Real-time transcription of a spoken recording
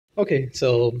Okay,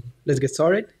 so let's get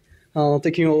started.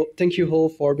 Thank you all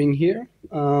for being here.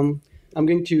 I'm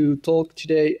going to talk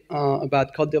today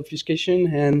about code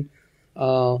deobfuscation and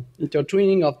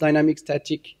intertwining of dynamic,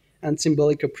 static, and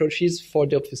symbolic approaches for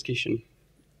deobfuscation.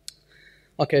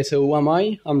 Okay, so who am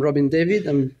I? I'm Robin David.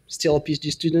 I'm still a PhD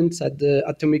student at the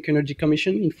Atomic Energy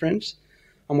Commission in France.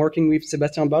 I'm working with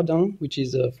Sébastien Bardin, which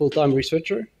is a full-time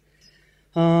researcher.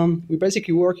 We're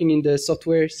basically working in the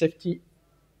software safety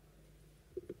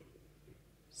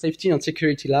and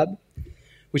security lab,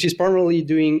 which is primarily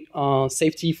doing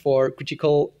safety for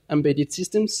critical embedded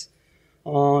systems.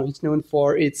 It's known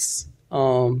for its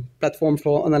platform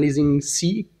for analyzing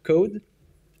C code,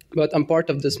 but I'm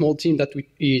part of the small team that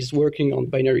is working on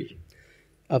binary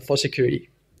for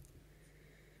security.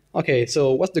 Okay,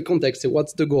 so what's the context?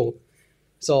 What's the goal?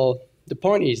 So the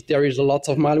point is there is a lot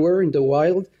of malware in the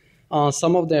wild.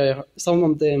 Some of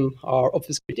them are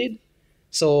obfuscated.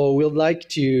 So we'd like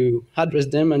to address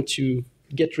them and to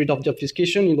get rid of the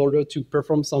obfuscation in order to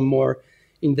perform some more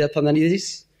in-depth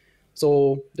analysis.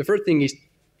 So the first thing is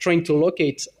trying to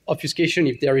locate obfuscation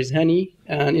if there is any,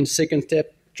 and in the second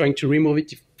step, trying to remove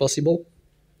it if possible.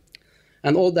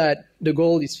 And all that, the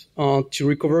goal is to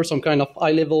recover some kind of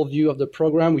high-level view of the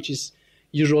program, which is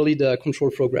usually the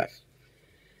control flow graph.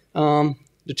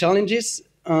 The challenges,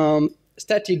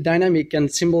 static, dynamic, and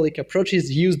symbolic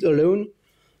approaches used alone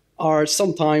are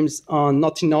sometimes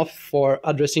not enough for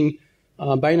addressing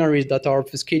binaries that are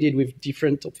obfuscated with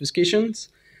different obfuscations.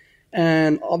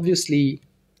 And obviously,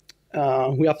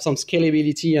 we have some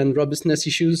scalability and robustness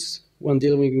issues when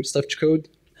dealing with such code.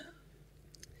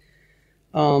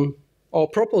 Our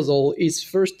proposal is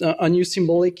first a new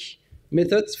symbolic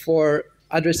method for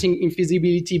addressing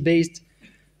infeasibility-based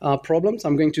problems.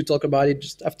 I'm going to talk about it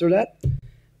just after that.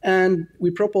 And we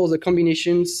propose a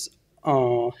combinations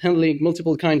handling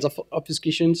multiple kinds of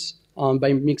obfuscations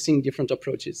by mixing different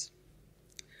approaches.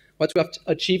 What we have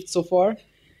achieved so far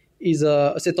is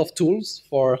a set of tools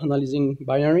for analyzing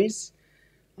binaries,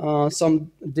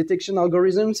 some detection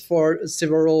algorithms for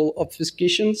several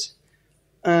obfuscations,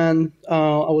 and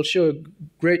I will show a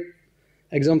great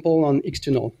example on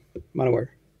external malware.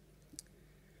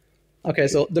 Okay,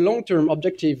 so the long-term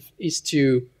objective is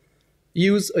to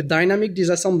use a dynamic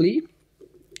disassembly,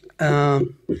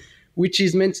 which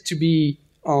is meant to be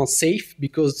safe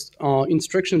because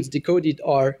instructions decoded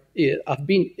have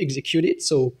been executed.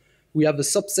 So we have a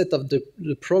subset of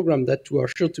the program that are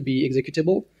sure to be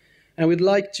executable. And we'd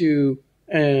like to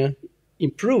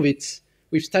improve it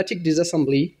with static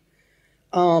disassembly,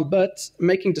 but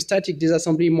making the static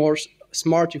disassembly more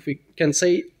smart, if we can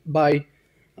say, by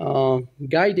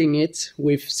guiding it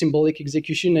with symbolic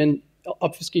execution and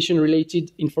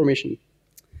obfuscation-related information.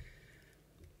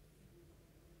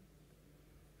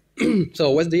 So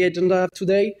what's the agenda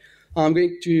today? I'm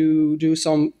going to do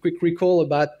some quick recall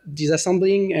about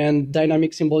disassembling and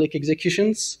dynamic symbolic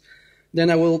executions. Then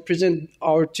I will present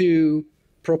our two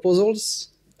proposals.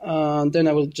 Then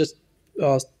I will just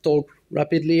talk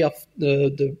rapidly of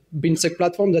the BinSec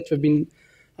platform that we've been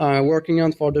working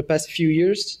on for the past few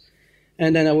years.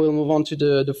 And then I will move on to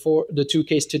the two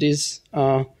case studies.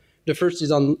 The first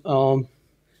is on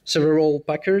several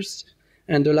packers,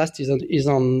 and the last is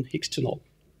on external.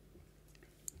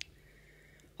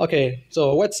 Okay,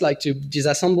 so what's like to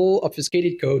disassemble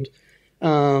obfuscated code?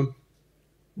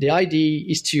 The idea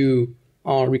is to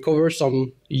recover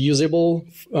some usable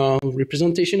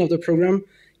representation of the program,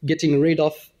 getting rid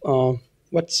of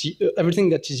everything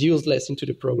that is useless into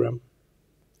the program.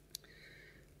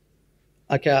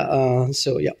 Okay,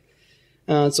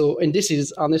 and this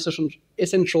is an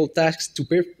essential task to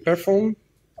perform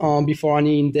before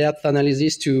any in-depth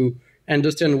analysis to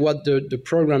understand what the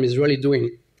program is really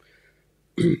doing.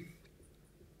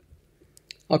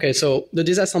 Okay, so the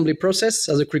disassembly process,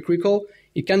 as a quick recall,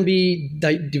 it can be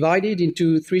divided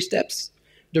into 3 steps.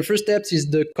 The first step is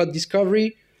the code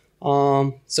discovery,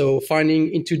 so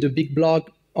finding into the big block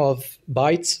of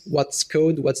bytes what's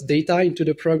code, what's data into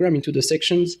the program, into the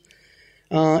sections.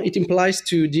 It implies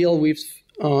to deal with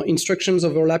instructions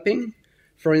overlapping.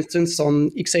 For instance,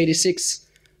 on x86,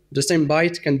 the same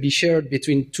byte can be shared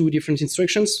between 2 different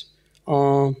instructions,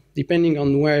 depending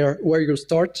on where you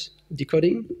start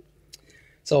decoding.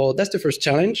 So that's the first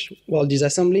challenge while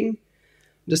disassembling.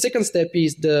 The second step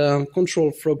is the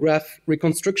control flow graph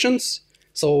reconstructions.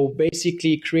 So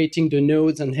basically creating the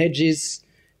nodes and edges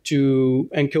to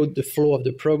encode the flow of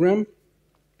the program.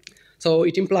 So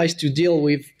it implies to deal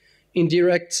with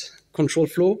indirect control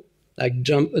flow, like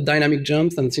dynamic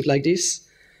jumps and things like this.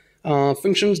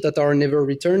 Functions that are never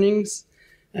returning.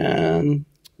 And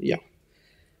yeah.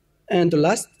 And the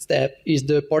last step is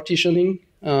the partitioning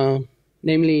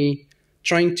namely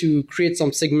trying to create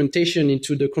some segmentation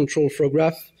into the control flow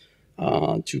graph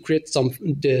to create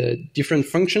the different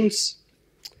functions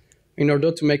in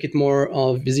order to make it more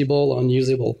visible and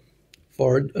usable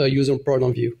for a user point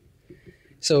of view.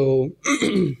 So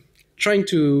trying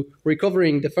to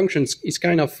recovering the functions is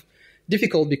kind of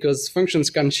difficult because functions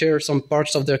can share some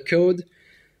parts of their code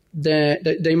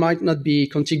that they might not be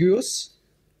contiguous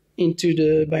into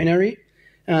the binary.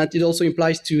 And it also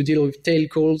implies to deal with tail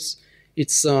calls.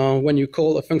 It's when you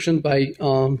call a function by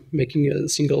making a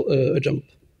single jump.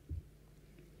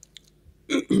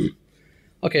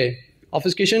 Okay,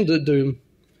 obfuscation, the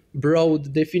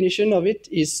broad definition of it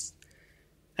is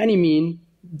any mean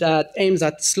that aims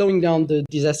at slowing down the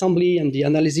disassembly and the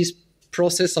analysis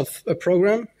process of a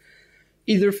program,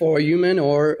 either for a human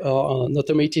or an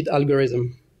automated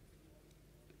algorithm.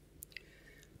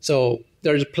 So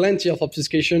there's plenty of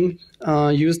obfuscation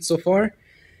used so far,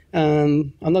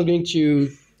 and I'm not going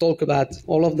to talk about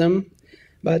all of them,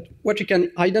 but what you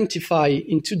can identify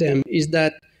into them is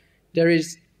that there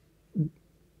is,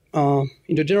 in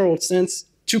the general sense,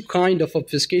 two kinds of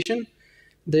obfuscation.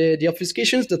 The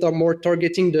obfuscations that are more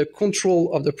targeting the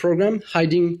control of the program,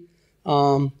 hiding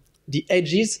the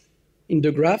edges in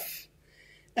the graph,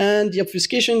 and the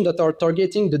obfuscation that are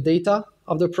targeting the data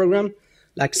of the program,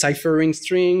 like ciphering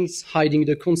strings, hiding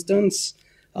the constants,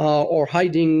 or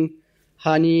hiding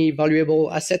any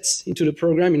valuable assets into the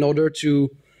program in order to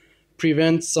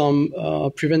prevent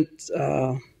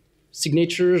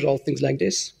signatures or things like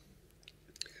this.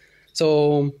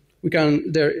 So we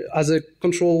can, there as a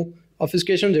control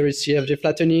obfuscation, there is CFG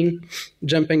flattening,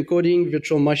 jump encoding,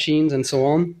 virtual machines, and so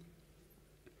on.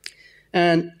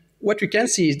 And what we can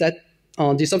see is that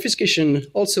this obfuscation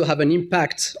also have an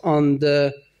impact on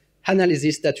the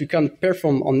analysis that we can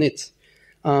perform on it.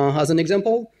 As an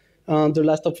example, the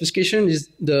last obfuscation is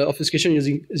the obfuscation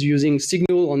using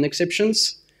signal on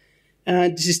exceptions.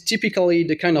 And this is typically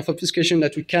the kind of obfuscation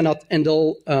that we cannot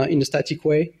handle in a static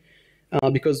way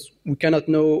because we cannot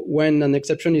know when an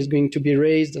exception is going to be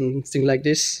raised and things like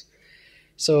this.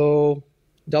 So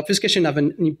the obfuscation have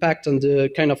an impact on the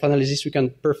kind of analysis we can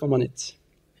perform on it.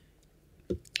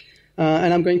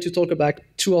 And I'm going to talk about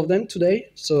two of them today,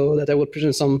 so that I will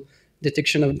present some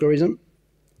detection algorithm.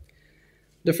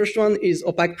 The first one is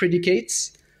opaque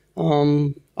predicates.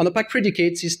 An opaque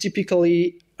predicates is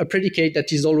typically a predicate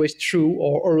that is always true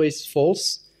or always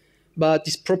false, but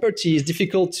this property is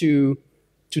difficult to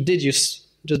deduce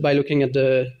just by looking at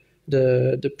the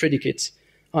predicates.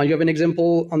 You have an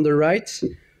example on the right.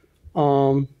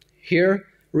 Here,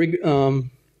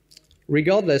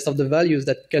 regardless of the values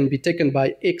that can be taken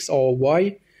by X or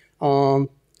Y,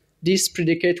 this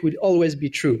predicate will always be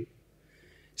true.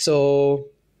 So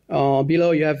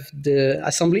below you have the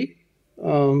assembly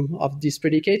of this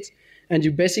predicate, and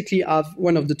you basically have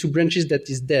one of the two branches that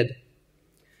is dead.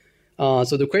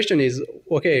 So the question is,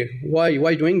 okay,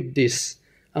 why doing this?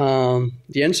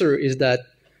 The answer is that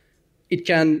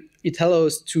it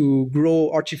allows to grow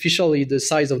artificially the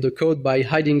size of the code by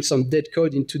hiding some dead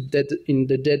code in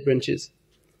the dead branches.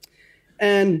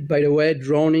 And by the way,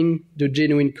 drowning the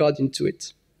genuine code into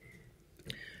it.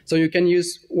 So you can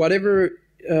use whatever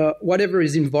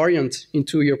is invariant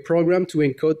into your program to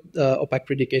encode opaque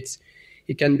predicates.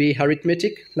 It can be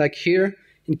arithmetic, like here.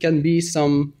 It can be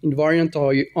some invariant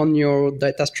on your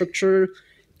data structure.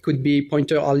 It could be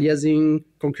pointer aliasing,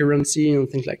 concurrency, and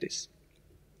things like this.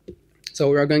 So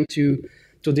we are going to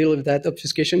deal with that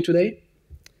obfuscation today.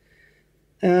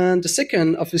 And the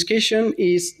second obfuscation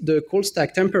is the call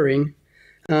stack tampering.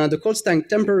 The call stack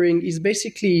tampering is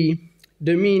basically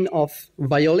the mean of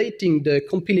violating the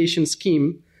compilation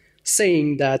scheme,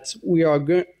 saying that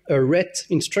a ret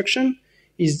instruction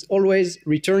is always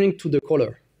returning to the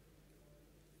caller.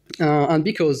 And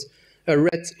because a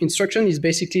ret instruction is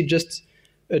basically just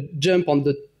a jump on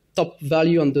the top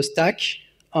value on the stack,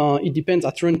 it depends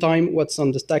at runtime what's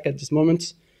on the stack at this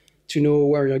moment to know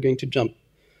where you're going to jump.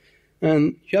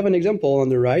 And you have an example on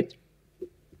the right.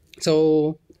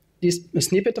 So this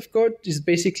snippet of code is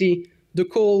basically the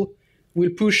call will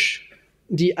push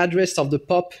the address of the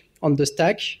pop on the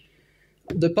stack.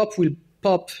 The pop will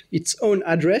pop its own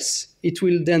address. It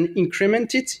will then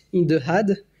increment it in the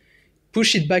head,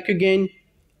 push it back again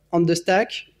on the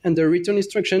stack, and the return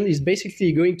instruction is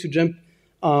basically going to jump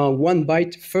 1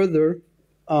 byte further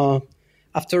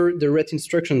after the ret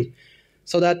instruction.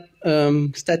 So that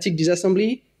static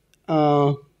disassembly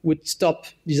would stop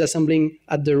disassembling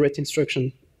at the ret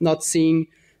instruction, not seeing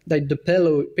that the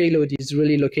payload is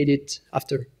really located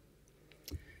after.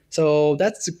 So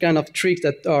that's the kind of tricks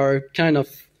that are kind of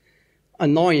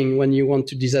annoying when you want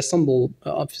to disassemble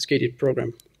an obfuscated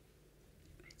program.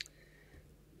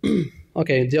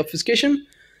 Okay, the obfuscation,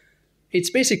 it's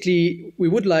basically, we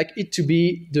would like it to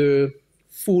be the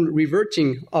full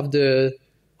reverting of the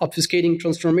obfuscating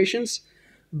transformations,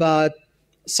 but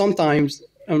sometimes,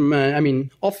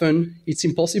 often it's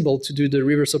impossible to do the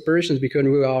reverse operations because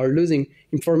we are losing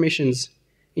informations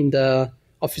in the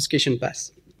obfuscation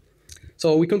path.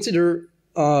 So we consider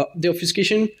the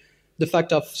obfuscation the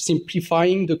fact of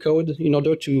simplifying the code in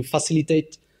order to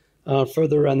facilitate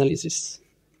further analysis.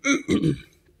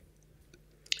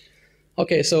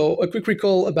 Okay, so a quick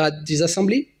recall about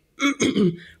disassembly.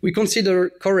 We consider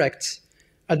correct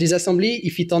a disassembly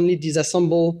if it only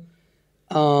disassembles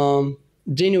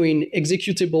genuine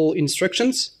executable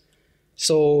instructions.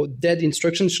 So dead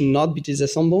instructions should not be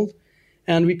disassembled.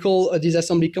 And we call a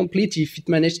disassembly complete if it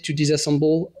managed to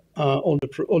disassemble all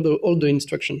the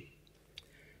instruction.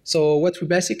 So what we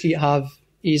basically have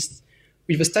is,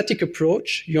 with a static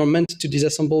approach, you're meant to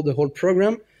disassemble the whole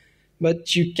program,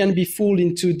 but you can be fooled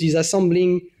into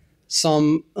disassembling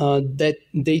some dead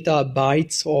data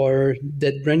bytes or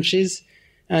dead branches,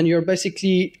 and you're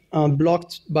basically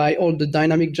blocked by all the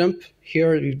dynamic jump,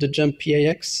 here the jump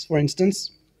PAX, for instance.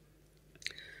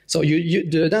 So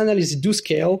the analysis do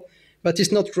scale, but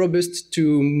it's not robust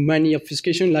to many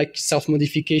obfuscation like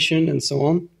self-modification and so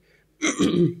on.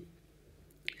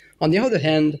 On the other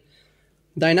hand,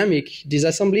 dynamic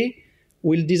disassembly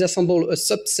will disassemble a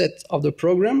subset of the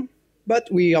program, but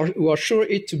we are sure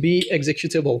it to be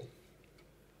executable.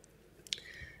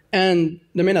 And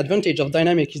the main advantage of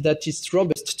dynamic is that it's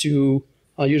robust to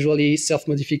usually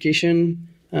self-modification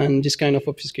and this kind of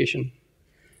obfuscation.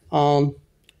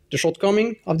 The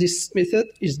shortcoming of this method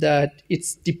is that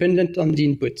it's dependent on the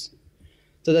input.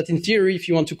 So that in theory, if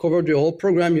you want to cover the whole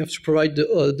program, you have to provide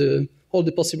all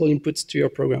the possible inputs to your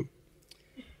program.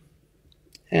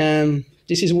 And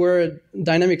this is where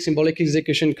dynamic symbolic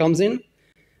execution comes in,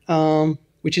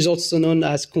 which is also known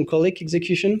as concolic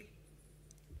execution.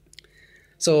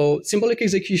 So symbolic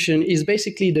execution is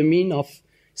basically the mean of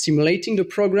simulating the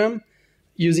program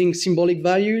using symbolic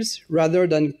values rather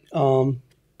than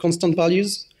constant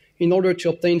values in order to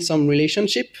obtain some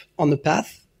relationship on the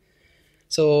path.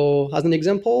 So as an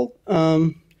example,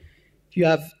 you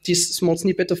have this small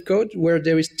snippet of code where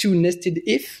there is two nested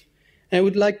if, and I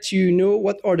would like to know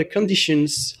what are the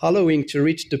conditions allowing to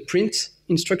reach the print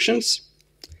instructions.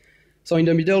 So in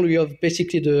the middle, we have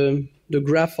basically the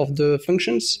graph of the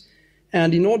functions.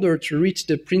 And in order to reach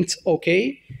the print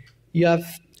OK, you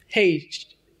have A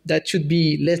that should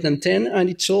be less than 10, and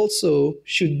it also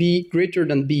should be greater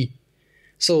than B.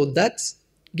 So that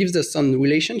gives us some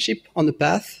relationship on the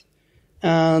path,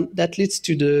 and that leads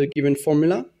to the given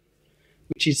formula,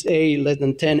 which is A less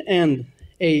than 10 and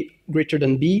A greater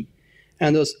than B.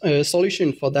 And a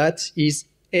solution for that is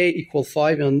A equal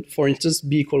 5 and, for instance,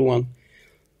 B equal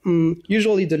 1.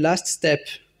 Usually the last step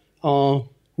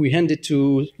we hand it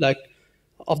to like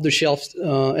off-the-shelf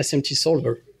SMT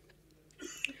solver.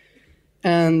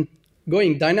 And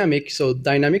going dynamic, so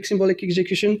dynamic symbolic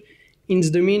execution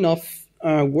is the mean of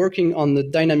working on the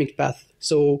dynamic path.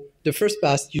 So the first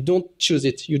path, you don't choose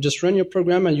it. You just run your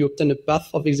program and you obtain a path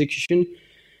of execution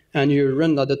and you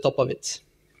run at the top of it.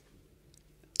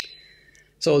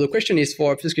 So the question is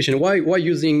for obfuscation, why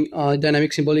using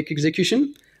dynamic symbolic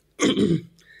execution?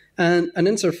 And an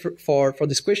answer for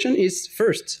this question is,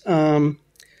 first,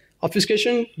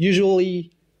 obfuscation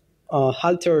usually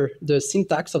alter the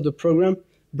syntax of the program,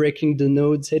 breaking the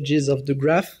nodes, edges of the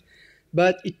graph,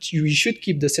 but you should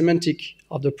keep the semantic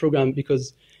of the program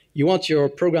because you want your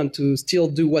program to still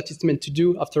do what it's meant to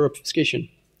do after obfuscation.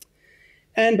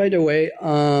 And by the way,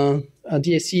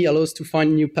 DSE allows to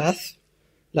find new paths.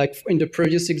 Like in the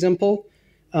previous example,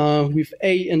 with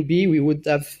A and B, we would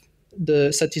have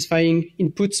the satisfying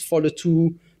inputs for the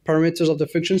two parameters of the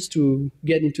functions to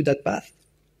get into that path.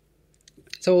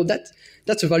 So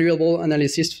that's a valuable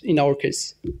analysis in our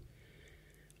case.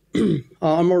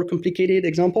 A more complicated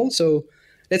example. So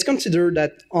let's consider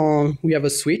that we have a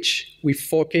switch with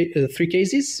three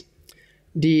cases,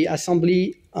 the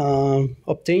assembly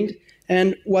obtained,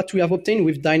 and what we have obtained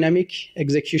with dynamic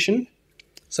execution.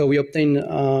 So we obtain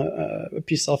a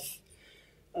piece of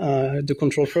the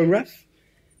control flow graph.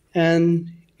 And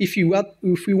if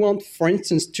we want, for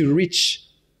instance, to reach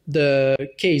the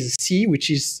case C, which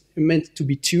is meant to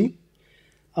be 2,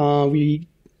 we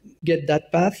get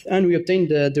that path, and we obtain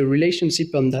the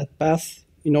relationship on that path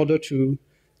in order to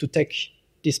take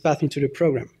this path into the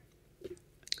program.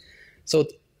 So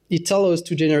it allows us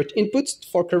to generate inputs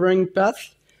for covering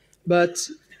path, but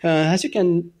as you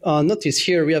can notice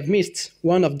here, we have missed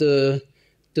one of the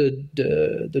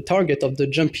target of the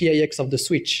jump PAX of the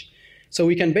switch. So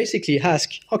we can basically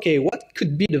ask, okay, what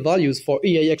could be the values for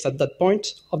EAX at that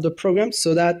point of the program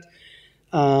so that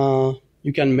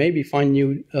you can maybe find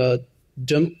new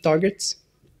jump targets.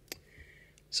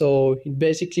 So it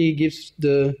basically gives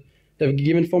the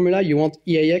given formula. You want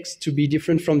EAX to be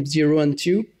different from 0 and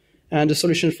 2. And the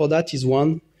solution for that is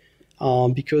 1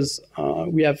 because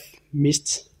we have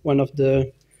missed one of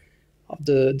the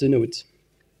nodes.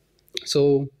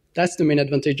 So that's the main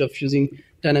advantage of using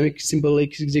dynamic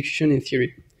symbolic execution in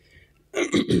theory.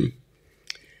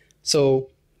 So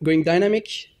going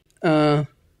dynamic have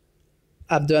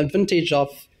the advantage of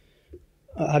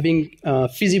having a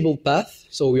feasible path.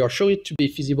 So we are sure it to be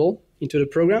feasible into the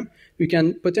program. We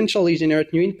can potentially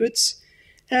generate new inputs,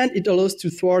 and it allows to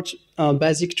thwart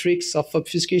basic tricks of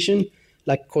obfuscation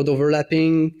like code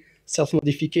overlapping,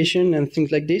 self-modification, and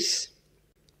things like this.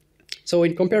 So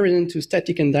in comparison to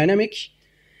static and dynamic,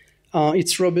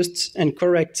 it's robust and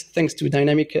correct thanks to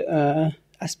dynamic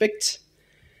aspects,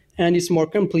 and it's more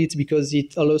complete because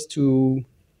it allows to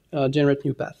generate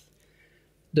new paths.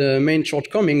 The main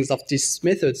shortcomings of these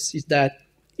methods is that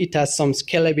it has some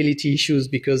scalability issues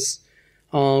because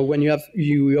when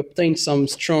you obtain some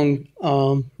strong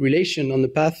relation on the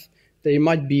path, they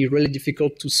might be really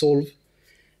difficult to solve,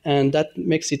 and that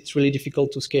makes it really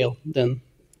difficult to scale then.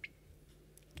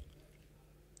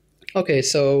 Okay,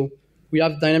 so we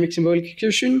have dynamic symbolic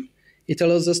execution. It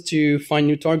allows us to find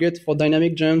new targets for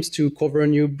dynamic jumps, to cover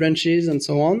new branches, and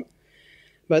so on.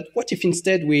 But what if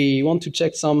instead we want to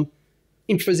check some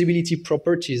infeasibility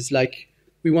properties, like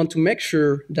we want to make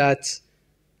sure that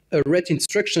a ret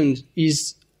instruction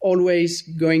is always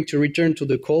going to return to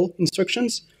the call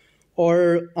instructions?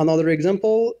 Or another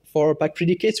example, for opaque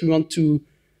predicates, we want to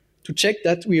check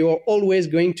that we are always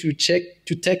going to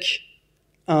take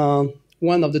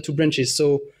one of the two branches.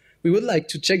 So we would like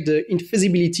to check the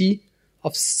infeasibility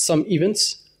of some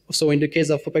events. So in the case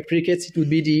of opaque predicates, it would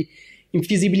be the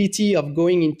infeasibility of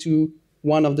going into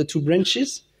one of the two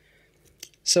branches.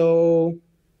 So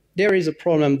there is a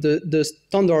problem. The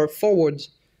standard forward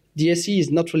DSE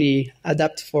is not really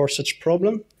adapted for such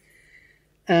problem.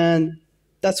 And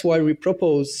that's why we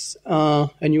propose a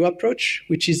new approach,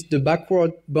 which is the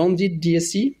backward bounded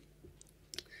DSE.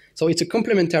 So it's a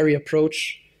complementary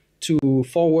approach to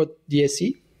forward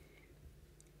DSE.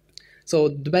 So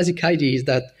the basic idea is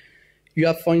that you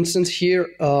have, for instance, here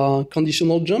a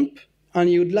conditional jump, and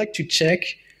you would like to check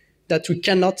that we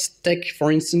cannot take,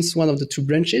 for instance, one of the two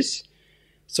branches.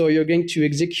 So you're going to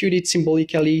execute it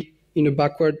symbolically in a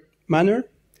backward manner.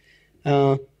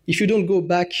 If you don't go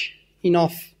back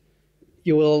enough,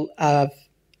 you will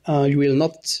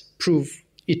not prove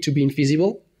it to be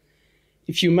infeasible.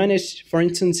 If you manage, for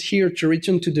instance, here to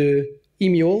return to the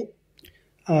emule,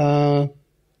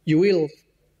 you will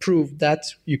prove that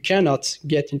you cannot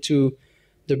get into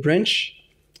the branch.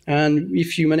 And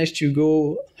if you manage to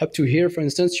go up to here, for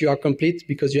instance, you are complete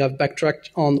because you have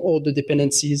backtracked on all the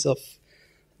dependencies of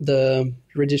the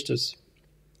registers.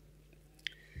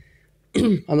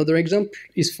 Another example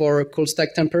is for call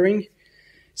stack tampering.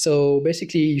 So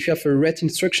basically, if you have a ret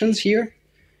instructions here,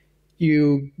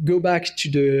 you go back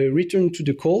to the return to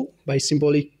the call by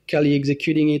symbolically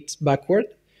executing it backward.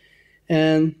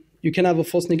 And you can have a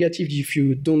false negative if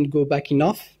you don't go back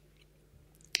enough.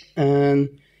 And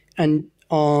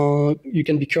you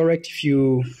can be correct if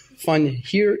you find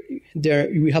here, there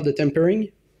we have the tampering.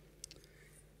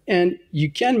 And you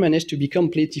can manage to be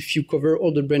complete if you cover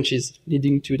all the branches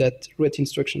leading to that ret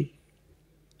instruction.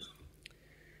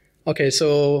 Okay,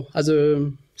 so as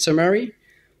a summary,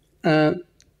 the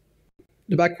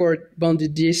backward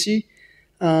bounded DSE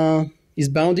is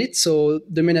bounded. So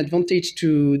the main advantage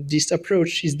to this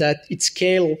approach is that it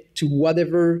scales to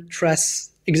whatever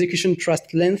execution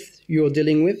trust length you're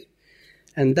dealing with.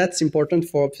 And that's important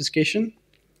for obfuscation.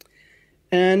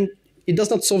 And it does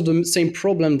not solve the same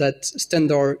problem that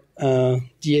standard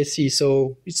DSE,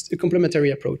 so it's a complementary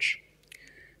approach.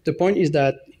 The point is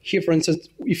that here, for instance,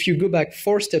 if you go back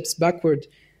 4 steps backward,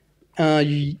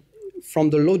 from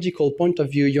the logical point of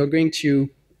view, you're going to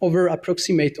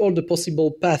over-approximate all the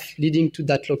possible paths leading to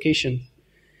that location.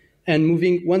 And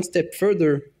moving 1 step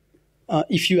further,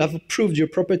 if you have proved your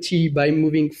property by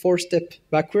moving 4 steps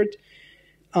backward,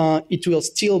 it will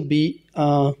still be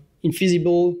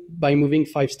infeasible by moving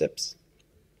 5 steps.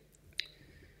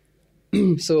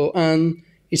 So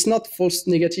it's not false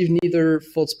negative, neither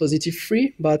false positive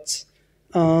free, but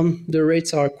the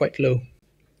rates are quite low.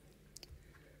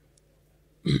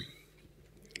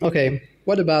 Okay,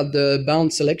 what about the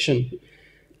bound selection?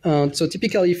 So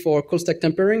typically for call stack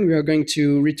tampering, we are going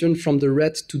to return from the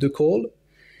ret to the call.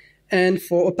 And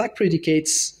for opaque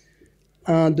predicates,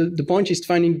 the point is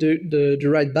finding the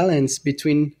right balance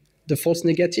between the false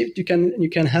negative you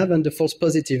can have and the false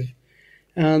positive.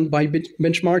 And by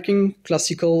benchmarking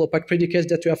classical opaque predicates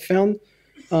that we have found,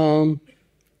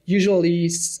 usually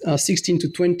 16 to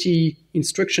 20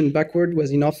 instruction backward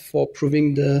was enough for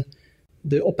proving the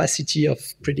opacity of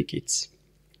predicates.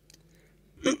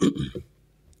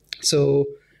 So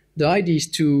the idea is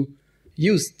to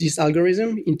use this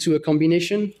algorithm into a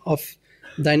combination of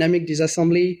dynamic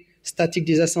disassembly, static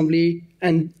disassembly,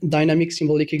 and dynamic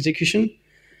symbolic execution.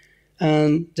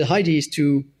 And the idea is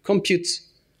to compute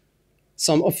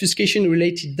some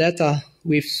obfuscation-related data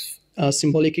with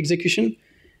symbolic execution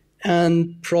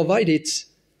and provide it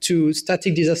to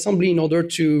static disassembly in order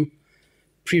to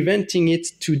preventing it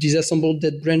to disassemble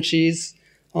dead branches,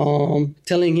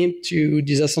 telling him to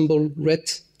disassemble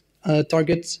red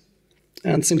targets,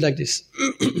 and things like this.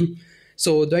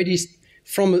 So the idea is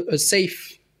from a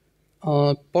safe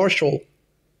partial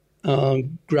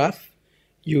graph,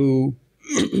 you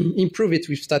improve it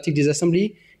with static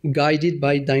disassembly, guided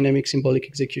by dynamic symbolic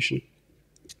execution.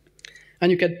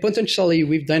 And you can potentially,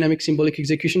 with dynamic symbolic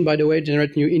execution, by the way,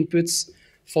 generate new inputs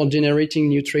for generating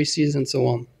new traces and so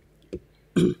on.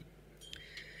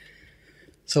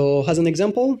 So as an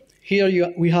example,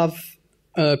 here we have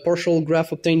a partial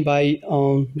graph obtained by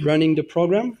running the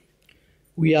program.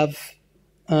 We have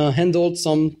handled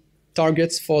some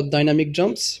targets for dynamic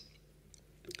jumps.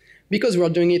 Because we are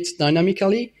doing it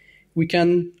dynamically, we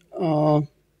can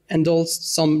handle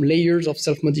some layers of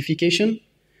self-modification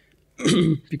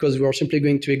because we are simply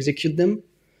going to execute them.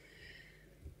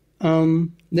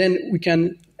 Then we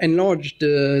can enlarge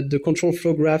the control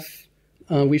flow graph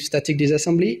with static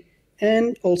disassembly,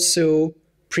 and also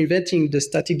preventing the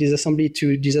static disassembly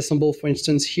to disassemble, for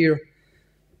instance, here,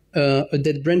 a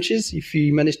dead branches. If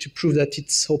we manage to prove that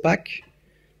it's opaque,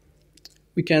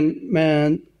 we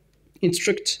can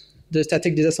instruct the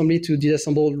static disassembly to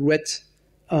disassemble red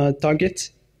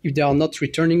target if they are not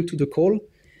returning to the call.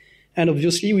 And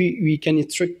obviously, we can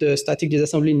instruct the static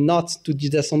disassembly not to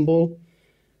disassemble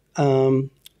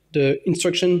the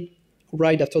instruction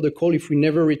right after the call if we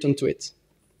never return to it.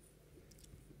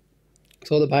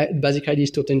 So the basic idea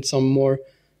is to obtain some more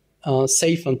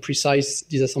safe and precise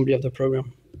disassembly of the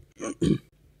program.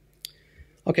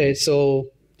 Okay, so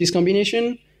this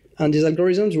combination and these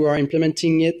algorithms, we are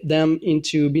implementing them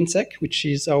into BinSec, which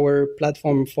is our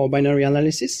platform for binary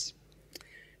analysis.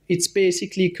 It's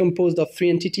basically composed of three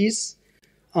entities.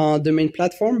 The main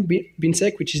platform,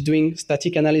 BinSec, which is doing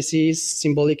static analysis,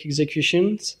 symbolic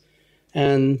executions,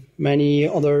 and many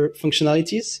other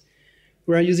functionalities.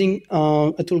 We are using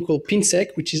a tool called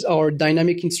PinSec, which is our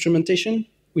dynamic instrumentation,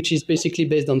 which is basically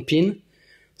based on pin.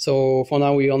 So for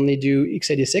now, we only do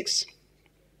x86.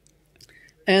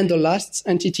 And the last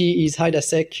entity is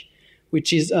HIDA-Sec,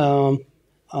 which is HIDA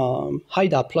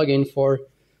plugin for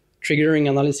triggering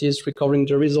analysis, recovering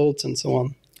the results, and so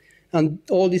on. And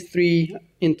all these three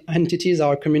entities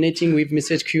are communicating with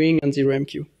message queuing and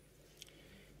 0MQ.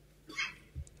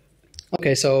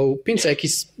 Okay, so PinSec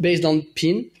is based on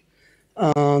pin,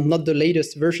 not the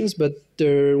latest versions, but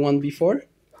the one before.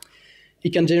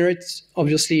 It can generate,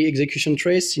 obviously, execution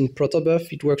trace in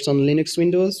protobuf. It works on Linux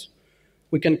Windows.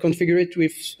 We can configure it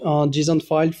with JSON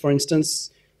file, for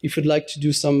instance, if you'd like to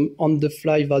do some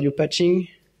on-the-fly value patching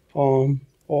or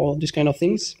these kind of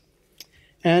things.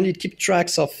 And it keeps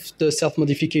tracks of the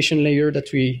self-modification layer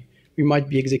that we might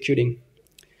be executing.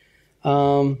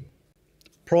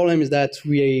 Problem is that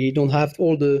we don't have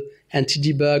all the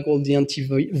anti-debug, all the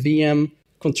anti-VM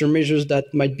countermeasures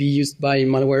that might be used by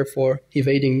malware for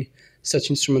evading such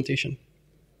instrumentation.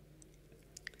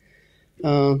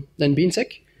 Then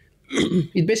BinSec.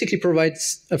 It basically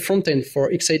provides a front end for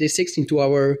x86 into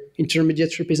our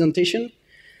intermediate representation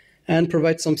and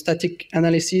provides some static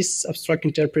analysis, abstract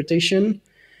interpretation,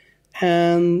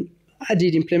 and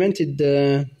implemented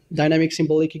the dynamic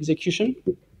symbolic execution.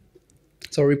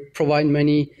 So we provide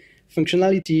many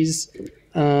functionalities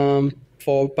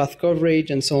for path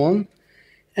coverage and so on.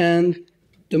 And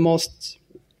the most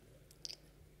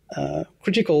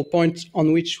critical point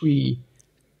on which we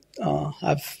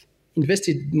have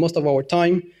invested most of our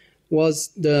time was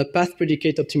the path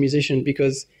predicate optimization,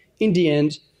 because in the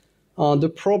end, the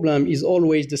problem is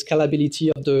always the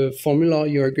scalability of the formula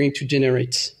you are going to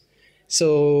generate.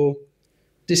 So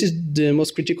this is the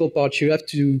most critical part. You have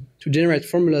to generate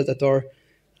formulas that are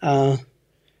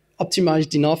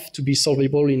optimized enough to be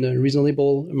solvable in a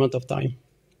reasonable amount of time.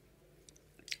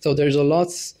 So there's a lot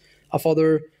of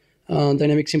other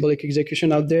dynamic symbolic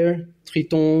execution out there: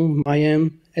 Triton,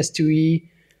 MIAM, S2E,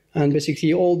 and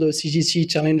basically all the CGC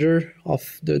challenger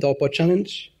of the DARPA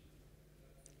challenge.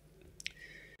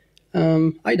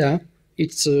 IDA.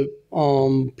 It's a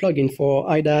plugin for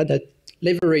IDA that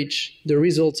leverage the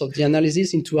results of the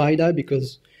analysis into IDA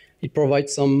because it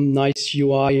provides some nice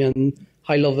UI and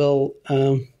high-level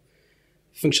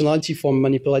functionality for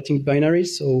manipulating binaries.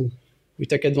 So we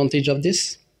take advantage of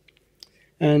this.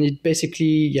 And it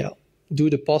basically, do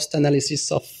the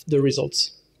post-analysis of the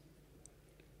results.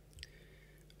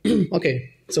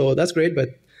 Okay, so that's great,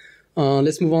 but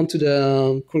let's move on to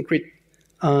the concrete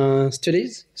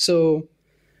studies. So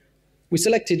we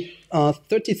selected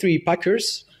 33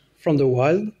 packers from the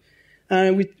wild,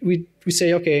 and we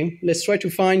say, okay, let's try to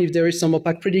find if there is some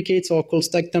opaque predicates or cold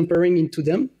stack tampering into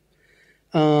them.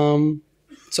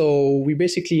 So we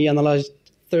basically analyzed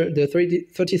the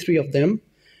 33 of them.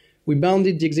 We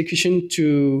bounded the execution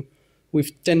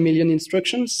with 10 million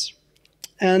instructions,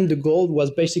 and the goal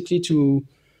was basically to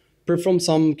perform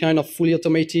some kind of fully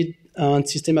automated and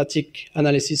systematic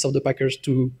analysis of the packers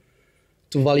to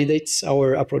validate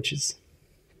our approaches.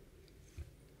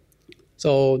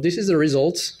 So this is the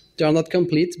results. They are not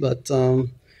complete, but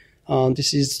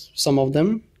this is some of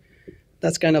them.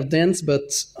 That's kind of dense,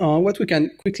 but what we can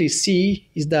quickly see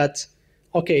is that,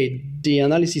 okay, the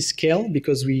analysis scale,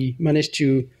 because we managed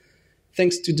to,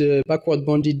 thanks to the backward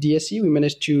bounded DSE, we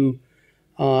managed to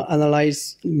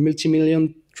analyze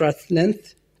multi-million trace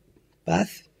length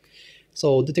path.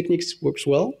 So the techniques works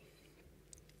well.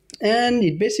 And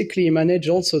it basically managed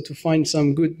also to find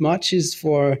some good matches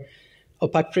for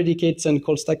opaque predicates and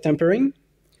cold stack tampering.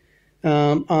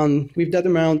 And with that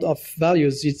amount of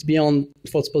values, it's beyond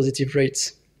false positive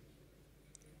rates.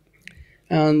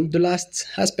 And the last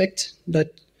aspect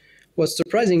that was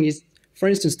surprising is, for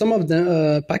instance, some of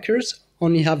the packers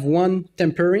only have one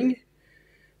tampering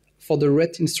for the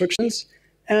ret instructions.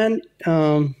 And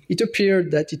it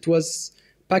appeared that it was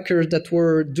packers that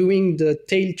were doing the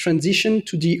tail transition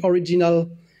to the original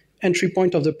entry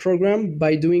point of the program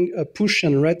by doing a push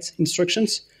and ret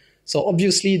instructions. So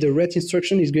obviously the ret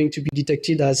instruction is going to be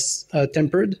detected as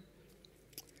tempered.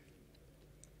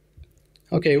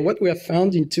 Okay, what we have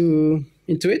found into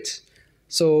it.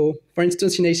 So for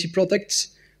instance, in AC Protect,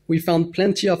 we found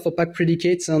plenty of opaque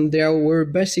predicates, and there were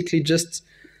basically just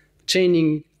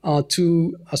chaining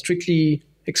to strictly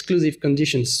exclusive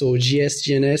conditions, so GS,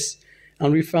 GNS,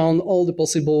 and we found all the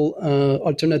possible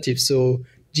alternatives, so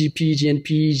GP,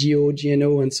 GNP, GO,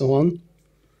 GNO, and so on.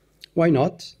 Why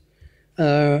not?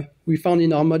 We found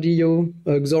in Armadillo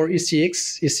XOR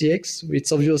ECX,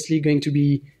 it's obviously going to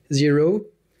be 0,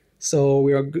 so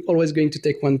we are always going to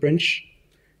take one branch.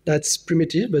 That's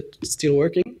primitive, but still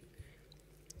working.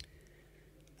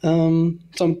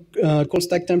 Some cold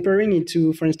stack tampering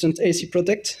into, for instance, AC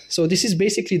Protect. So this is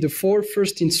basically the 4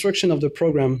 first instruction of the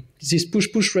program. This is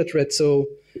push, push, ret, ret. So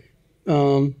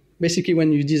basically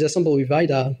when you disassemble with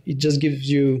IDA, it just gives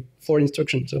you 4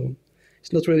 instructions. So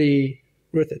it's not really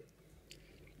worth it.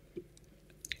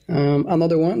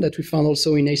 Another one that we found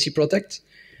also in AC Protect.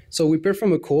 So we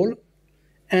perform a call,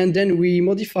 and then we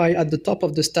modify at the top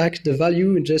of the stack the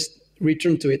value and just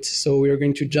return to it. So we are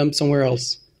going to jump somewhere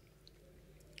else.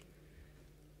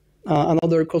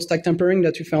 Another cold stack tampering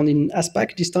that we found in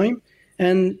ASPAC this time.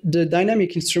 And the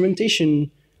dynamic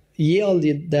instrumentation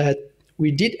yielded that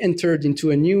we did enter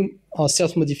into a new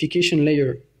self-modification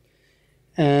layer.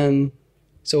 And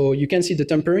so you can see the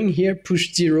tampering here,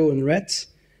 push 0 and ret,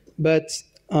 but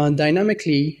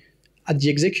dynamically at the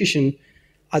execution,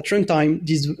 at runtime,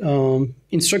 this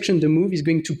instruction, the move, is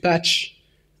going to patch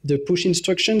the push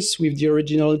instructions with the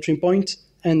original entry point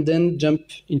and then jump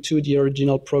into the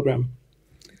original program.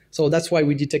 So that's why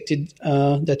we detected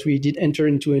that we did enter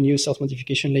into a new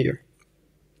self-modification layer.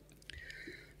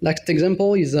 Last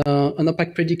example is an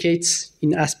opaque predicate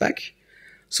in ASPAC.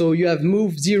 So you have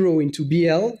move 0 into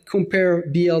BL, compare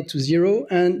BL to 0,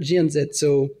 and G and Z.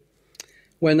 So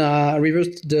when I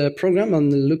reversed the program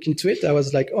and looked into it, I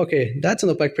was like, okay, that's an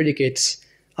opaque predicate.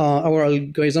 Our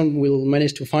algorithm will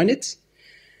manage to find it.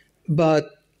 But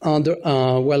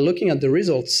while looking at the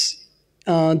results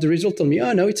told me,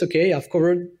 oh, no, it's okay. I've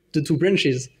covered the 2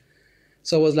 branches.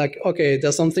 So I was like, okay,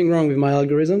 there's something wrong with my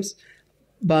algorithms.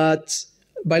 But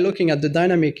by looking at the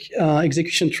dynamic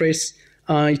execution trace,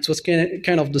 it was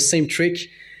kind of the same trick.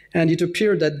 And it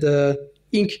appeared that the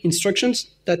inc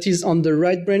instructions that is on the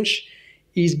right branch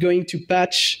is going to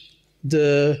patch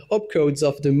the opcodes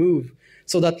of the move,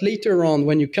 so that later on,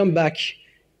 when you come back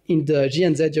in the G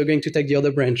and Z, you're going to take the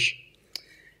other branch.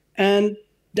 And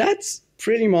that's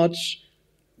pretty much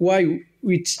why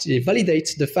it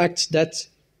validates the fact that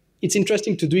it's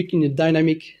interesting to do it in a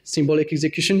dynamic symbolic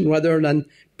execution rather than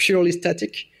purely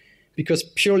static, because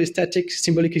purely static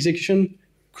symbolic execution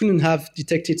couldn't have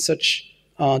detected such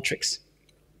tricks.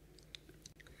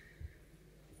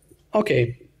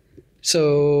 Okay,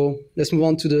 so let's move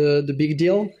on to the big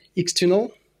deal,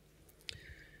 external.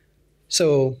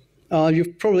 So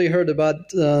you've probably heard about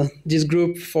this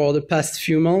group for the past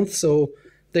few months. So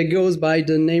they goes by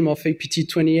the name of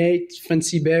APT28,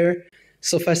 Fancy Bear,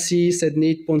 Sofacy,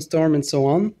 Sednit, Pawnstorm, and so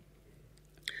on.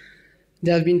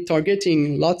 They have been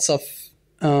targeting lots of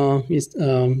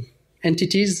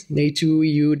entities, NATO,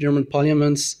 EU, German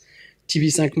parliaments,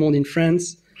 TV5 Monde in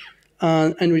France,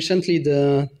 and recently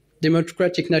the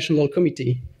Democratic National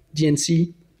Committee,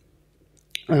 DNC.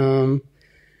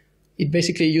 It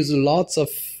basically uses lots of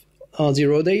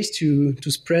 0 days to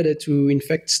spread it, to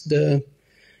infect the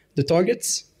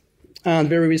targets. And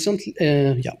very recently,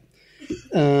 I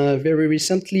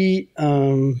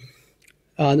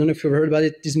don't know if you've heard about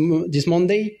it, this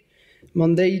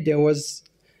Monday there was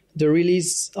the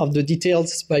release of the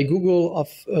details by Google of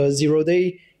 0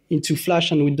 day into Flash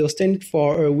and Windows 10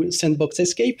 for Sandbox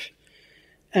Escape.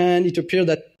 And it appeared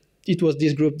that it was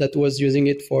this group that was using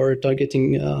it for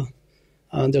targeting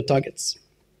their targets.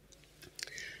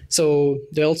 So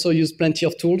they also use plenty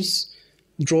of tools,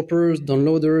 droppers,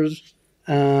 downloaders,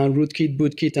 rootkit,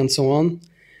 bootkit, and so on.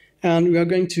 And we are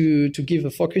going to give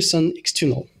a focus on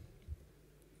external.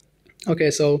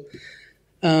 Okay, so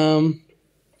the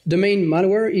main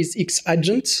malware is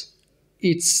X-Agent.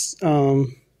 It's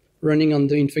running on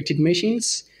the infected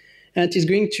machines, and it is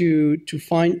going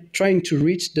trying to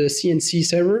reach the CNC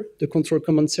server, the control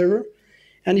command server.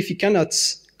 And if it cannot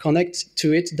connect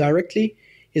to it directly,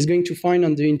 it's going to find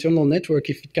on the internal network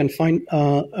if it can find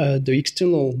the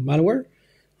external malware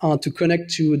to connect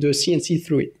to the CNC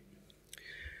through it.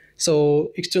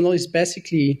 So external is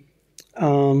basically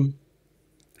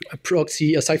a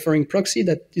proxy, a ciphering proxy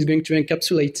that is going to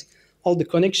encapsulate all the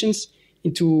connections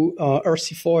into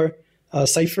RC4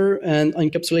 cipher and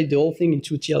encapsulate the whole thing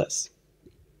into TLS.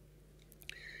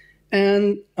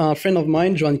 And a friend of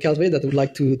mine, Joan Calvé, that I would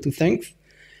like to thank,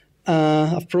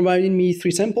 have provided me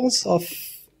 3 samples of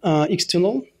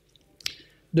external.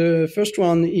 The first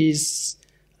one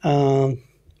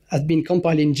has been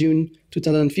compiled in June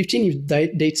 2015,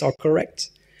 if dates are correct.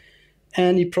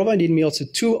 And he provided me also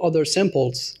 2 other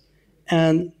samples.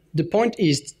 And the point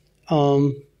is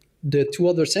the 2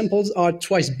 other samples are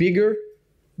twice bigger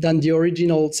than the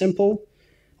original sample,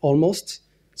 almost.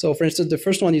 So for instance, the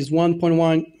first one is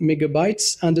 1.1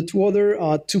 megabytes, and the 2 other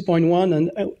are 2.1 and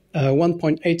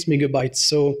 1.8 megabytes.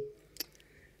 So,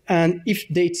 and if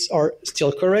dates are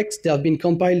still correct, they have been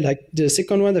compiled, like the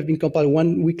second one have been compiled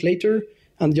 1 week later,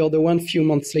 and the other one few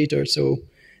months later. So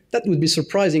that would be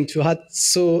surprising to add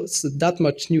so that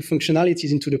much new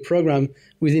functionalities into the program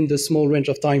within the small range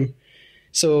of time.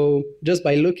 So just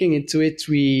by looking into it,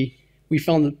 we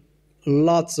found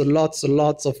lots of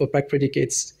opaque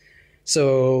predicates.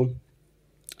 So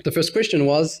the first question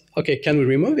was, okay, can we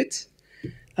remove it?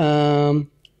 And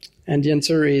the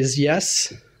answer is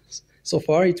yes. So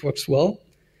far, it works well.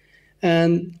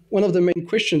 And one of the main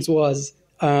questions was,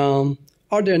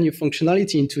 are there new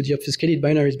functionality into the obfuscated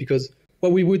binaries? Because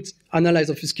we would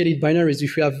analyze obfuscated binaries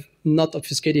if we have not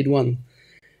obfuscated one.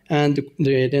 And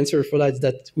the answer for that is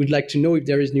that we'd like to know if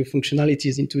there is new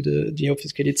functionalities into the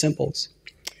obfuscated samples.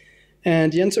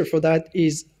 And the answer for that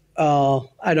is,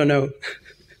 I don't know.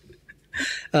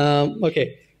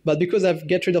 Okay, but because I've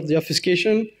get rid of the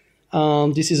obfuscation,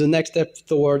 this is the next step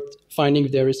toward finding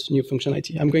if there is new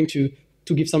functionality. I'm going to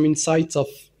give some insights of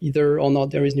either or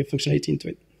not there is new functionality into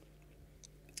it.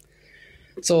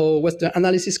 So what's the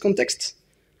analysis context?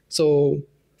 So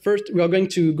first, we are going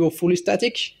to go fully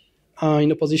static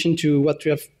in opposition to what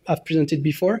we have presented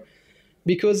before,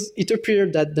 because it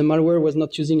appeared that the malware was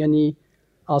not using any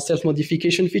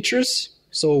self-modification features.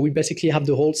 So we basically have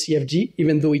the whole CFG,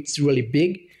 even though it's really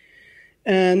big.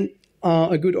 And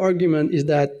a good argument is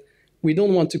that we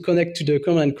don't want to connect to the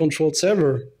command and control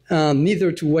server,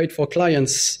 neither to wait for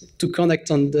clients to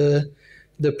connect on the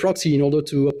proxy in order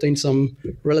to obtain some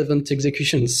relevant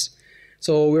executions.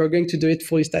 So we are going to do it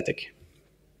fully static.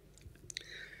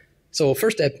 So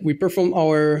first step, we perform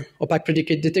our opaque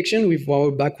predicate detection with our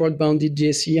backward bounded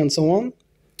DSC and so on.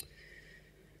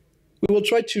 We will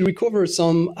try to recover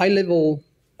some high-level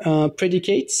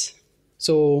predicates,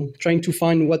 so trying to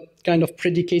find what kind of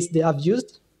predicates they have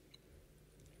used.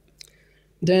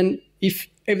 Then, if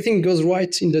everything goes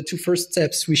right in the 2 first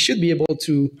steps, we should be able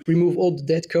to remove all the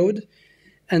dead code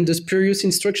and the spurious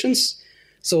instructions.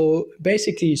 So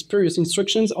basically, spurious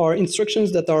instructions are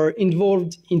instructions that are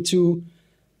involved into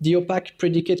the opaque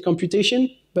predicate computation,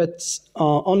 but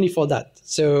only for that.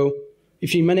 So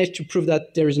if you manage to prove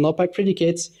that there is an opaque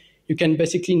predicate, you can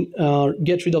basically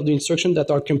get rid of the instructions that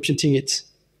are computing it.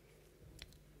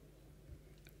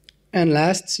 And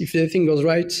last, if everything goes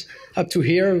right up to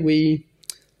here, we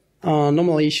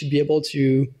normally should be able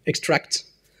to extract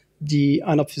the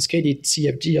unobfuscated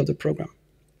CFG of the program.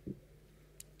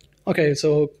 Okay,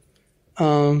 so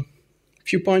a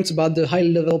few points about the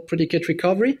high-level predicate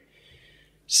recovery.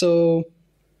 So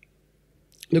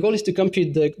the goal is to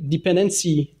compute the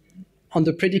dependency on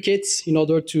the predicates in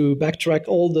order to backtrack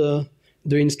all the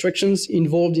instructions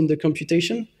involved in the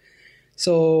computation.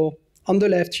 So on the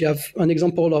left, you have an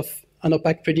example of an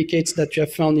opaque predicates that you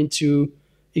have found into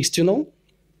external.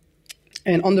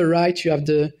 And on the right, you have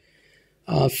the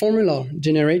formula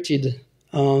generated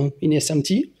in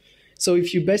SMT. So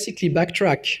if you basically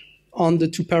backtrack on the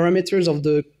two parameters of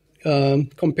the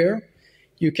compare,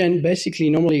 you can basically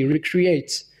normally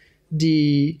recreate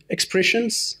the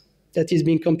expressions that is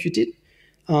being computed.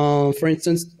 For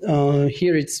instance,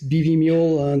 here it's BV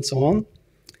mule and so on.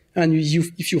 And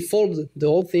if you fold the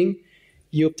whole thing,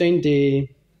 you obtain the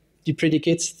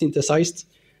predicates synthesized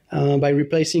by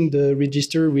replacing the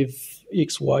register with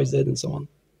X, Y, Z, and so on.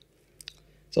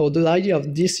 So the idea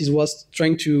of this was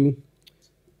trying to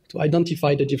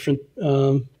identify the different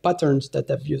patterns that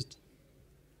I've used.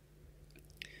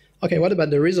 Okay, what about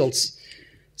the results?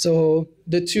 So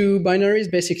the two binaries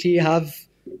basically have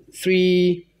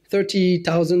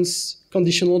 30,000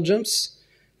 conditional jumps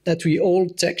that we all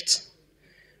checked.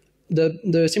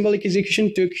 The symbolic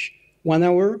execution took 1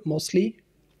 hour mostly,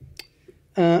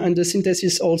 and the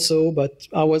synthesis also, but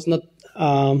I was not,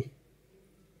 I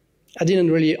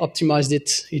didn't really optimize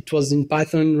it. It was in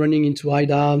Python running into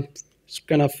IDA. It's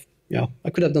kind of, yeah, I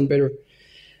could have done better.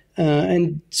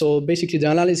 And so basically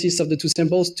the analysis of the two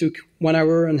samples took 1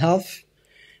 hour and a half,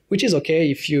 which is okay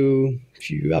if you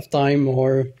have time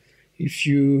or if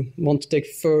you want to take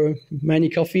for many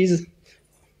coffees.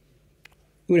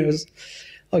 Who knows?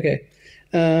 Okay.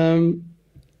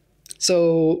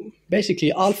 So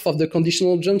basically half of the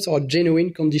conditional jumps are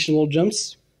genuine conditional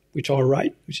jumps, which are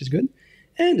right, which is good.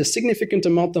 And a significant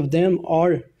amount of them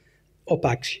are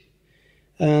opaque.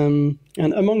 And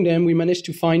among them, we managed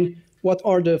to find what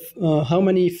are the how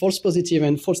many false positive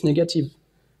and false negative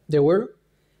there were.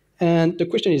 And the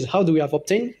question is, how do we have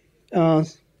obtained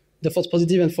the false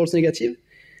positive and false negative?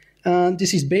 And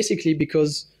this is basically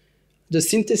because the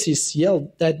synthesis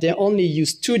yelled that they only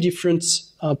use two different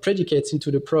predicates into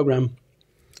the program.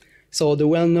 So the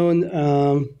well-known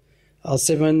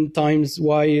 7 times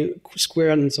y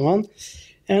squared and so on.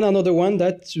 And another one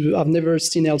that I've never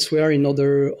seen elsewhere in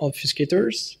other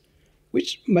obfuscators,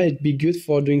 which might be good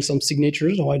for doing some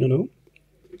signatures, or I don't know.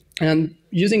 And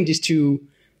using these two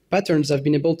patterns, I've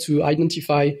been able to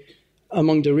identify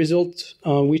among the results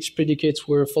which predicates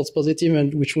were false positive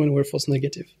and which one were false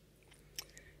negative.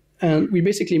 And we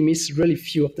basically missed really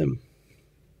few of them.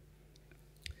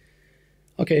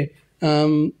 Okay,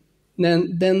 then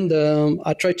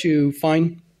I tried to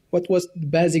find what was the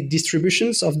basic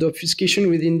distributions of the obfuscation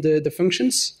within the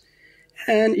functions.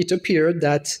 And it appeared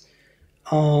that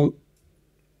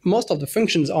most of the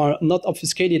functions are not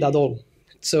obfuscated at all.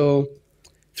 So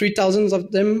 3,000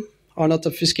 of them are not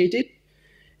obfuscated.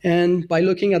 And by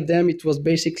looking at them, it was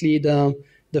basically the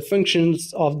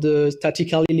functions of the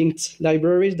statically linked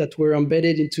libraries that were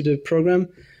embedded into the program.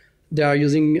 They are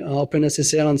using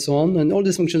OpenSSL and so on. And all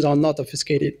these functions are not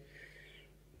obfuscated.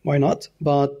 Why not?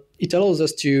 But it allows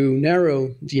us to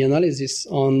narrow the analysis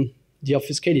on the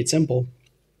obfuscated sample.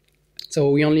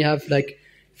 So we only have like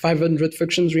 500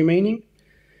 functions remaining.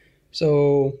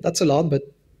 So that's a lot,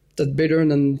 but that's better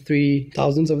than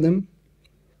 3,000 of them.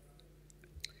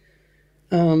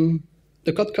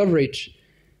 The code coverage.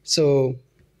 So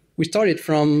we started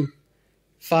from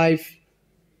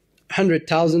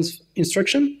 500,000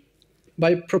 instruction.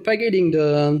 By propagating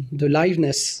the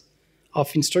liveness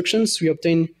of instructions, we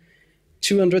obtained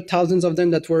 200,000 of them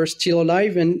that were still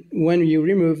alive. And when you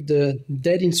remove the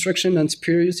dead instruction and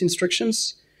spurious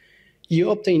instructions, you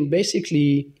obtain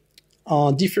basically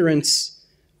a difference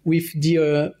with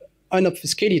the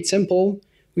unobfuscated sample,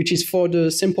 which is for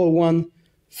the sample one,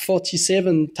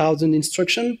 47,000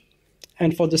 instruction,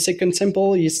 and for the second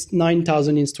sample is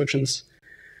 9,000 instructions.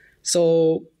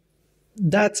 So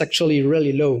that's actually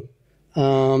really low.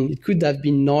 It could have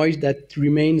been noise that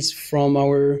remains from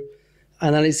our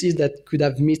analysis that could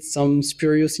have missed some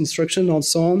spurious instruction and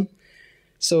so on.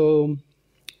 So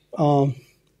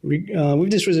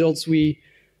with these results, we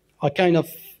are kind of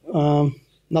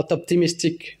not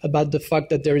optimistic about the fact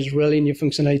that there is really new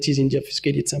functionalities in the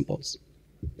obfuscated samples.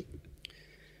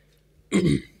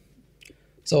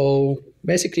 So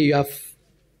basically you have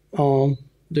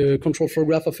the control flow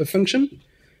graph of a function.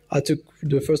 I took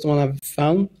the first one I've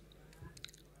found.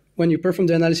 When you perform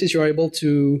the analysis, you are able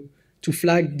to to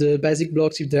flag the basic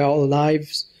blocks if they are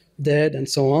alive, dead, and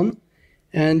so on.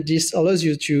 And this allows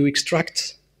you to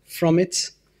extract from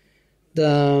it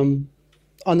the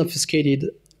unobfuscated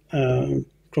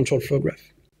control flow graph.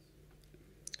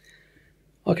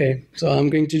 Okay, so I'm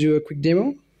going to do a quick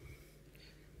demo.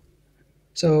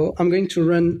 So I'm going to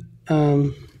run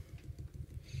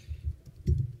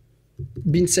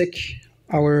Binsec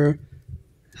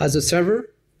as a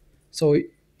server. So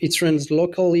it runs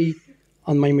locally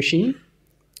on my machine.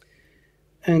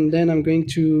 And then I'm going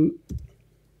to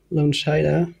launch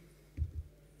HIDA.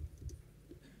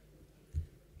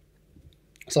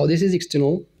 So this is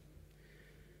external.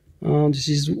 This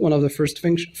is one of the first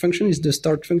function is the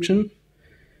start function.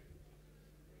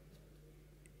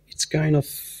 It's kind of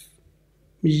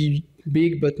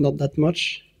big, but not that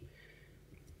much.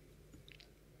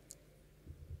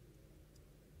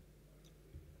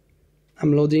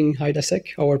 I'm loading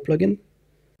HIDASec, our plugin.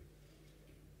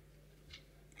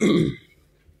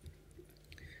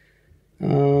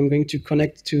 I'm going to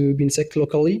connect to Binsec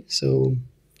locally. So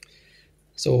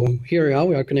here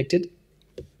we are connected.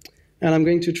 And I'm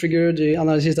going to trigger the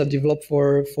analysis I've developed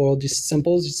for these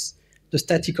samples. It's the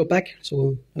static opaque,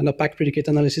 so an opaque predicate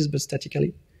analysis, but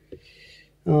statically.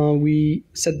 We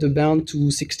set the bound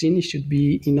to 16. It should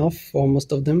be enough for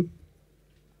most of them.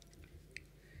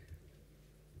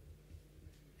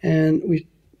 And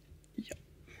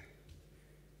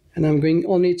I'm going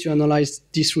only to analyze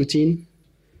this routine.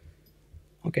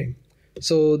 Okay,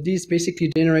 so this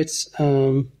basically generates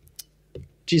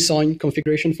JSON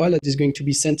configuration file that is going to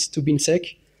be sent to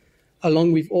Binsec,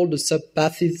 along with all the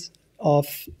subpaths of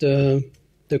the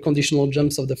conditional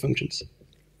jumps of the functions.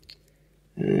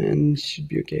 And it should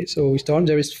be okay. So we start.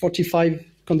 There is 45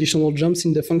 conditional jumps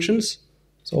in the functions,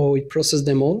 so it processes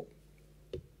them all.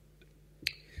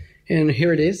 And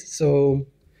here it is. So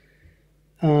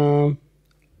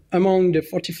among the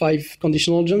 45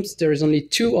 conditional jumps, there is only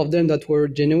 2 of them that were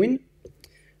genuine,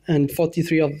 and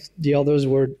 43 of the others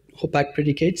were opaque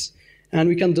predicates. And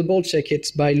we can double check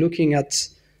it by looking at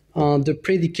the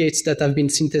predicates that have been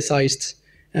synthesized.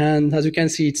 And as you can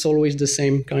see, it's always the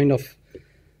same kind of.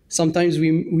 Sometimes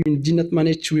we did not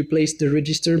manage to replace the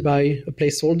register by a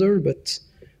placeholder, but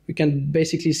we can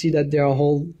basically see that they are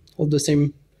all the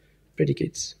same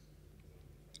predicates.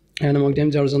 And among them,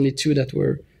 there was only 2 that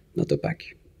were not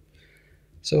opaque.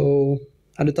 So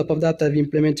at the top of that, I've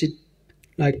implemented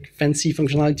like fancy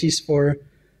functionalities for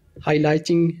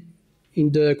highlighting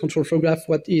in the control flow graph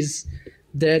what is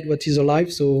dead, what is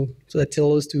alive, so that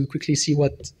tells us to quickly see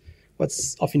what's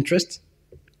of interest.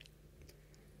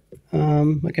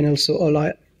 I can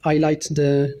also highlight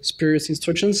the spurious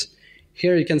instructions.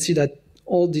 Here you can see that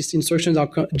all these instructions are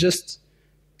just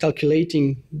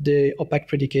calculating the opaque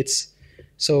predicates.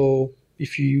 So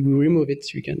if you remove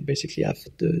it, you can basically have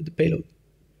the payload.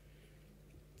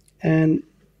 And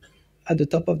at the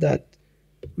top of that,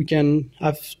 we can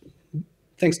have,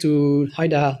 thanks to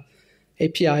HIDA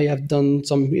API, I've done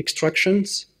some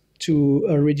extractions to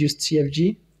a reduced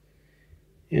CFG.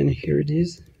 And here it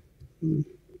is.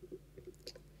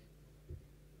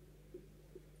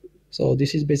 So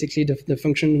this is basically the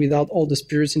function without all the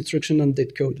spurious instruction and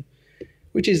dead code,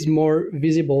 which is more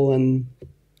visible and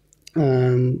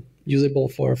usable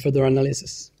for further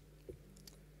analysis.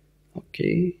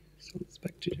 Okay, so let's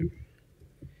back to them.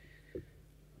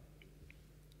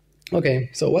 Okay,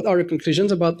 so what are the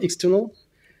conclusions about external?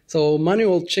 So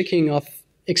manual checking of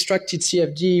extracted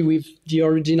CFG with the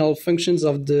original functions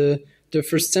of the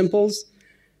first samples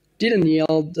didn't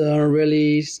yield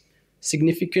really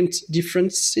significant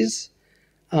differences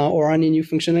or any new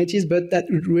functionalities, but that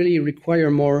would really require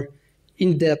more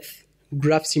in-depth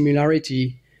graph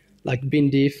similarity like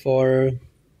BinDiff or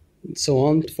so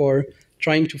on for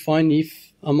trying to find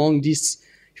if among these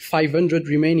 500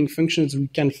 remaining functions we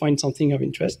can find something of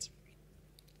interest.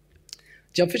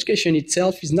 The obfuscation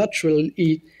itself is not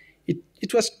really,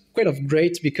 it was quite of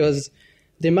great because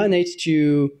they managed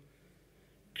to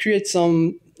create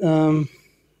some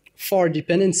far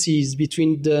dependencies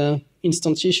between the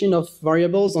instantiation of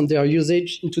variables and their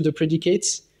usage into the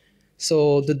predicates.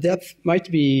 So the depth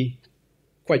might be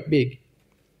quite big.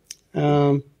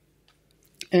 And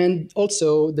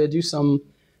also they do some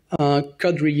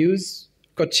code reuse,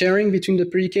 code sharing between the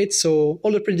predicates. So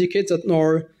all the predicates that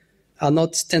are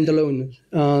not standalone.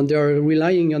 They are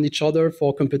relying on each other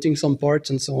for computing some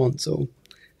parts and so on. So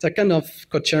it's a kind of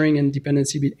code sharing and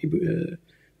dependency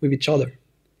with each other.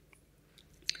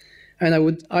 And I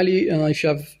would highly, if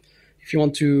you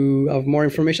want to have more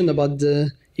information about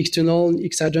the external,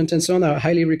 X-agent and so on, I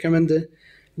highly recommend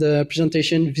the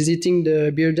presentation Visiting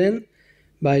the Bardin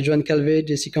by Joan Calvet,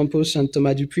 Jesse Campos, and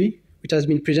Thomas Dupuis, which has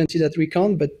been presented at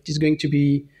Recon, but is going to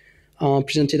be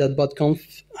presented at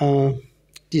BotConf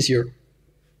this year.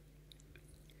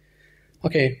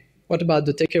 Okay, what about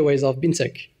the takeaways of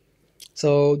BinSec?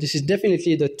 So this is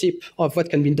definitely the tip of what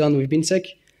can be done with BinSec.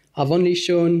 I've only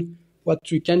shown what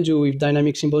we can do with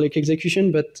dynamic symbolic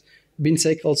execution, but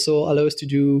BinSec also allows to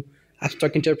do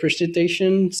abstract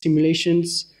interpretation,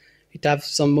 simulations. It has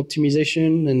some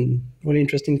optimization and really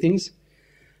interesting things.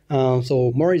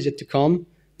 So more is yet to come.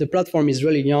 The platform is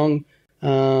really young.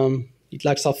 It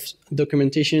lacks of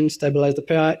documentation, stabilized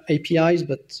APIs,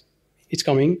 but it's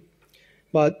coming.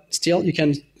 But still, you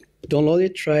can download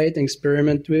it, try it, and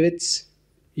experiment with it.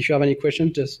 If you have any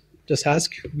questions, just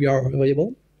ask. We are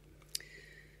available.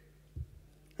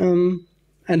 And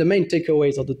the main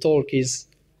takeaways of the talk is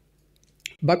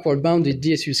backward-bounded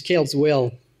DSU scales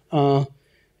well,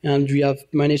 and we have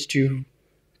managed to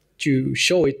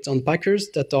show it on packers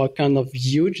that are kind of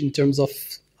huge in terms of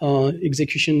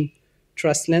execution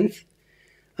trace length.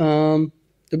 The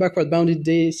backward-bounded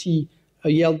DSU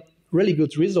yield really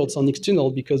good results on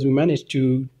external because we managed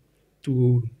to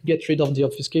get rid of the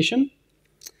obfuscation.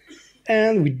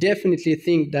 And we definitely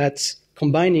think that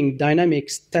combining dynamic,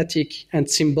 static, and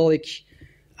symbolic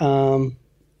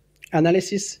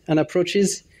analysis and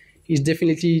approaches is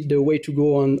definitely the way to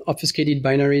go on obfuscated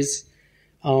binaries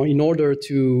in order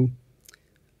to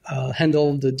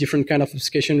handle the different kind of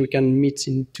obfuscation we can meet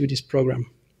into this program.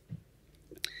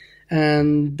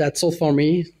 And that's all for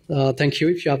me. Thank you.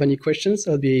 If you have any questions,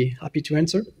 I'll be happy to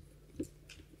answer.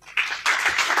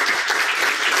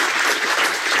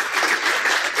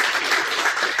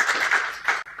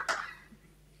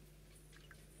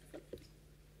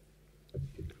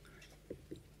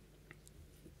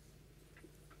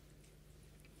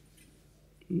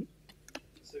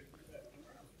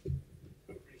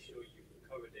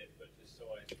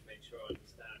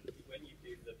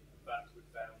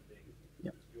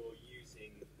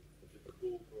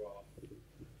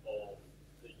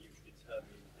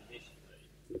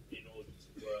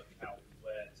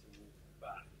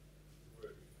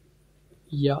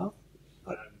 Yeah.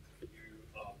 And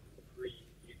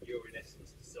you're in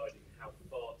essence deciding how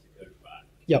far to go back.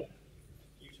 Yep.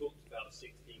 You talked about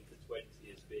 16 to 20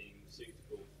 as being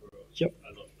suitable for yep.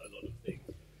 a lot of things.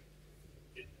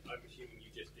 I'm assuming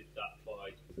you just did that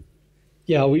by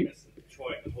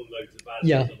trying a whole load of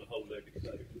values on a whole load of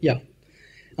code. Yeah.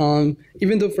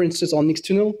 Even though, for instance, on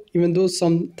external, even though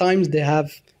sometimes they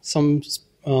have some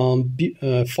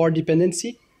for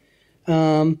dependency,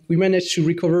 we managed to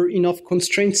recover enough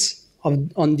constraints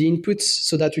on the inputs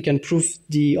so that we can prove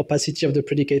the opacity of the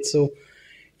predicate. So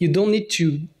you don't need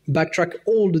to backtrack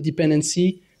all the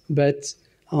dependency, but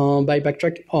by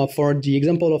backtrack for the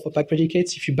example of opaque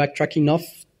predicates, if you backtrack enough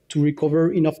to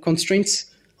recover enough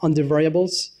constraints on the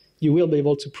variables, you will be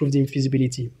able to prove the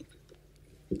infeasibility.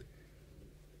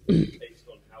 Based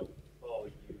on how far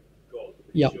you got,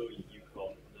 yeah. Surely you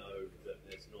can't know that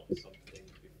there's not something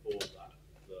before that.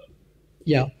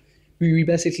 Yeah, we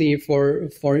basically, for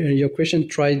your question,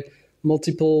 tried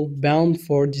multiple bound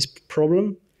for this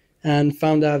problem and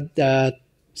found out that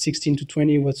 16 to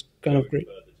 20 was kind of great.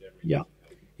 Yeah,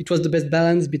 it was the best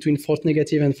balance between false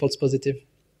negative and false positive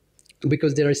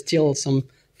because there is still some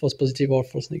false positive or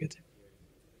false negative.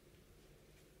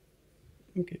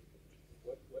 Okay.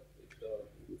 What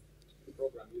if the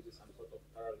program uses some sort of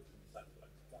parallelism like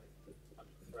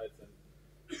threads and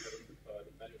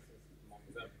dependencies among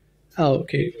them? Oh,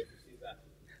 okay.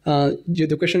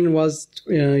 The question was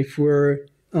if we're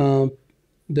the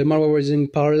malware was in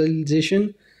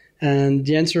parallelization, and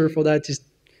the answer for that is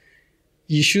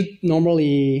you should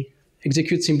normally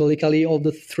execute symbolically all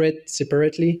the threads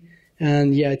separately.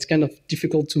 And yeah, it's kind of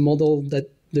difficult to model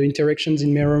that the interactions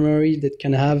in memory that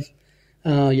can have.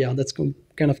 Yeah, that's kind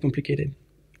of complicated.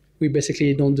 We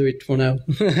basically don't do it for now.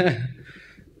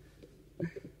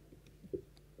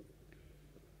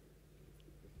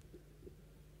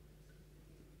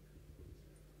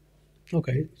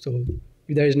 Okay, so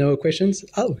if there is no questions,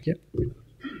 oh yeah. Well,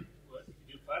 if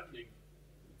you do patterning,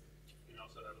 you can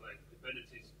also have like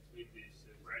dependencies between these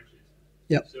branches.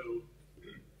 Yeah. So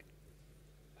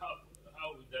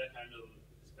how would that handle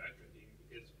this backtracking?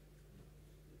 Because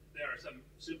there are some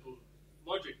simple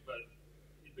logic, but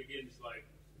it begins like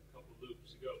a couple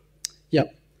loops ago. Yeah.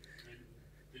 And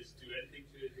does do anything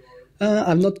to it or?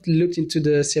 I've not looked into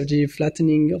the CFG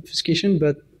flattening obfuscation,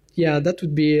 but yeah, that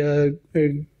would be a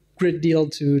great deal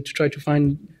to try to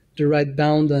find the right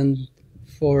bound and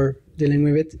for dealing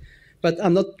with it. But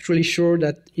I'm not really sure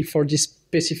that if for these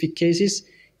specific cases,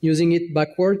 using it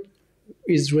backward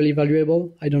is really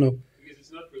valuable. I don't know. Because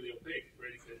it's not really opaque,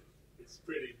 right? It's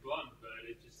pretty blunt, but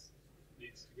it just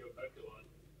needs to go back a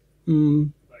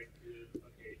Like,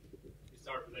 okay, you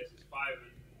start with X is 5,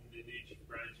 and in each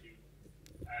branch you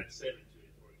add 7 to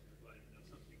it, for example, I don't know,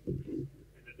 something.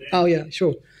 And then Oh yeah,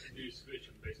 sure. you do switch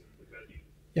them based on the value.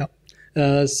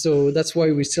 Yeah. So that's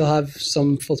why we still have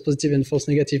some false positive and false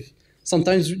negative.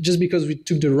 Sometimes just because we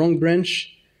took the wrong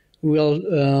branch,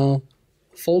 we'll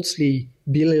falsely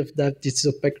believe that this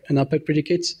is an opaque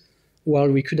predicate, while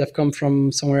we could have come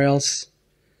from somewhere else.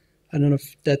 I don't know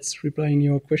if that's replying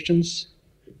your questions.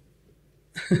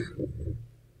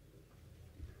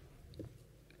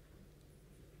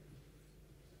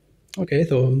 Okay,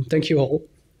 so thank you all.